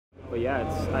But yeah,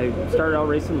 I started out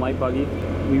racing light buggy.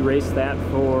 We raced that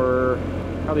for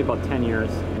probably about 10 years.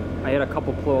 I had a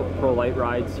couple pro light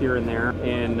rides here and there,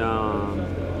 and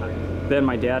then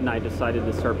my dad and I decided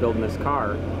to start building this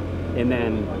car, and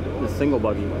then the single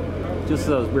buggy. Just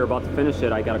as we were about to finish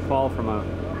it, I got a call from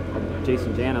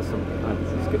Jason Janis, who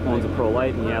owns a pro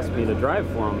light, and he asked me to drive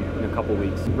for him in a couple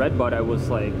weeks. RedBud, I was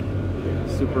like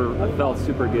I felt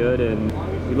super good, and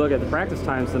we look at the practice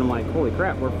times, and I'm like, holy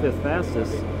crap, we're 5th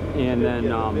fastest. And then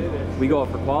we go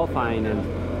up for qualifying, and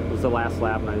it was the last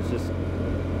lap, and I was just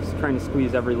trying to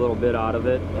squeeze every little bit out of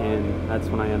it, and that's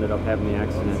when I ended up having the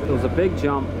accident. It was a big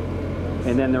jump,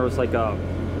 and then there was like it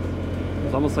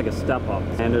was almost like a step up.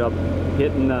 I ended up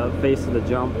hitting the face of the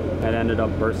jump, and ended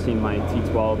up bursting my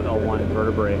T12 L1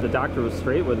 vertebrae. The doctor was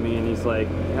straight with me, and he's like,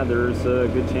 yeah, there's a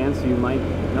good chance you might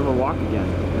never walk again.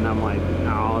 And I'm like,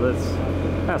 no,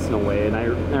 that's no way. And I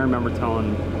remember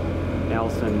telling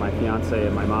Allison, my fiance,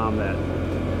 and my mom that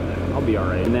I'll be all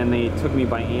right. And then they took me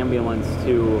by ambulance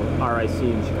to RIC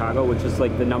in Chicago, which is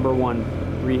like the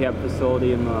 #1 rehab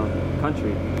facility in the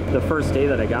country. The first day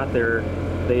that I got there,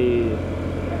 they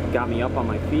got me up on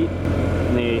my feet,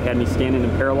 and they had me standing in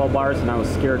parallel bars, and I was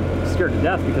scared to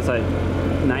death, because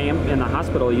in the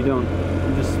hospital, you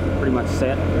just pretty much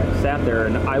sat there,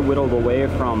 and I whittled away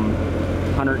from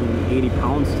 180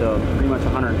 pounds to pretty much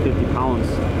 150 pounds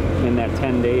in that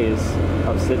 10 days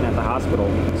of sitting at the hospital.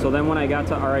 So then when I got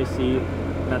to RIC,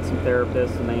 met some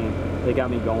therapists, and they got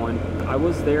me going. I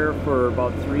was there for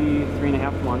about three and a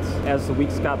half months. As the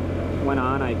weeks went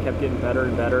on, I kept getting better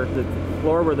and better. The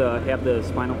floor where they have the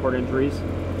spinal cord injuries,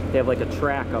 they have like a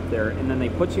track up there, and then they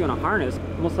put you in a harness,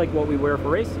 almost like what we wear for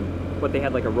racing. But they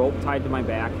had like a rope tied to my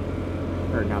back,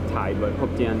 or not tied, but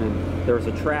hooked in, and there was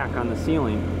a track on the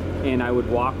ceiling. And I would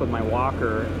walk with my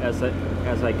walker as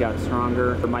I got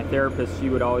stronger. My therapist, she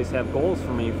would always have goals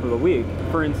for me for the week.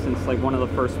 For instance, like one of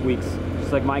the first weeks,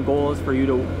 she's like, my goal is for you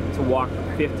to walk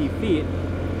 50 feet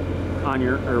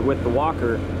with the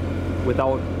walker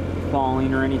without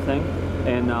falling or anything.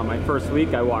 And my first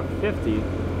week I walked 50,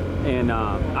 and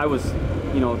I was,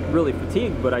 really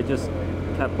fatigued, but I just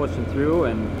kept pushing through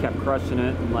and kept crushing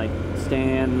it, and like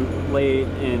staying late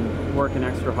and working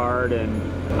extra hard. And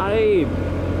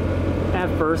at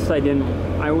first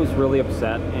I was really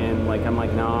upset, and I'm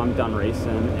like, no, I'm done racing.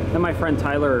 And then my friend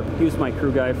Tyler, he was my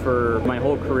crew guy for my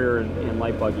whole career in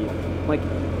light buggy. I'm like,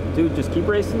 dude, just keep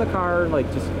racing the car,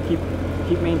 like just keep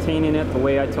maintaining it the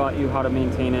way I taught you how to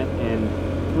maintain it.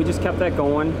 And we just kept that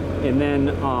going. And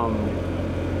then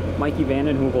Mikey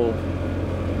Vanden Heuvel,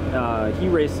 he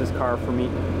raced this car for me.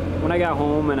 When I got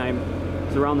home, and I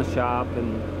was around the shop,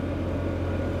 and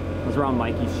I was around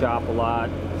Mikey's shop a lot,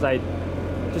 because I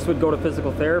just would go to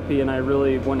physical therapy, and I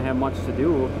really wouldn't have much to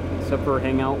do except for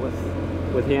hang out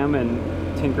with him and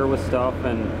tinker with stuff,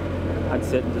 and I'd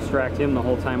sit and distract him the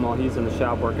whole time while he's in the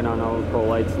shop working on all the pro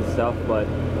lights and stuff.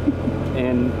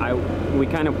 We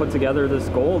kind of put together this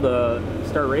goal to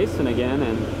start racing again,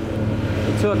 and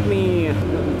it took me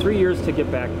 3 years to get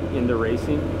back into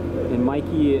racing. And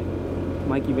Mikey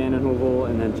Vanden Heuvel,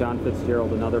 and then John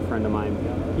Fitzgerald, another friend of mine,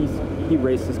 he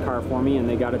raced this car for me, and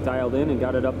they got it dialed in and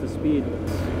got it up to speed.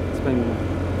 It's been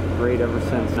great ever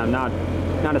since. I'm not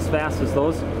as fast as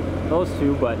those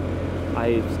two, but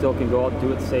I still can go out and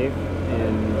do it safe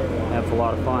and have a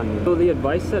lot of fun. So the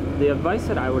advice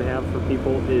that I would have for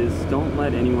people is, don't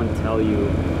let anyone tell you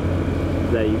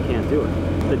that you can't do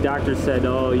it. The doctor said,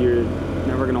 oh, there's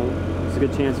a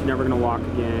good chance you're never gonna walk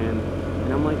again.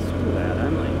 And I'm like, screw that.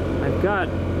 I'm like,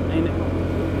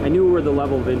 I knew where the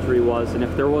level of injury was, and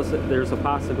if there's a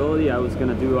possibility, I was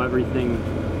gonna do everything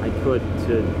I could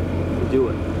to do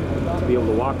it, to be able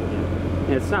to walk again.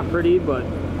 And it's not pretty, but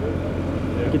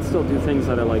I could still do things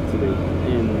that I like to do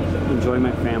and enjoy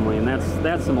my family, and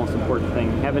that's the most important thing,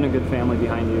 having a good family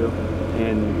behind you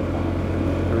and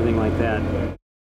everything like that.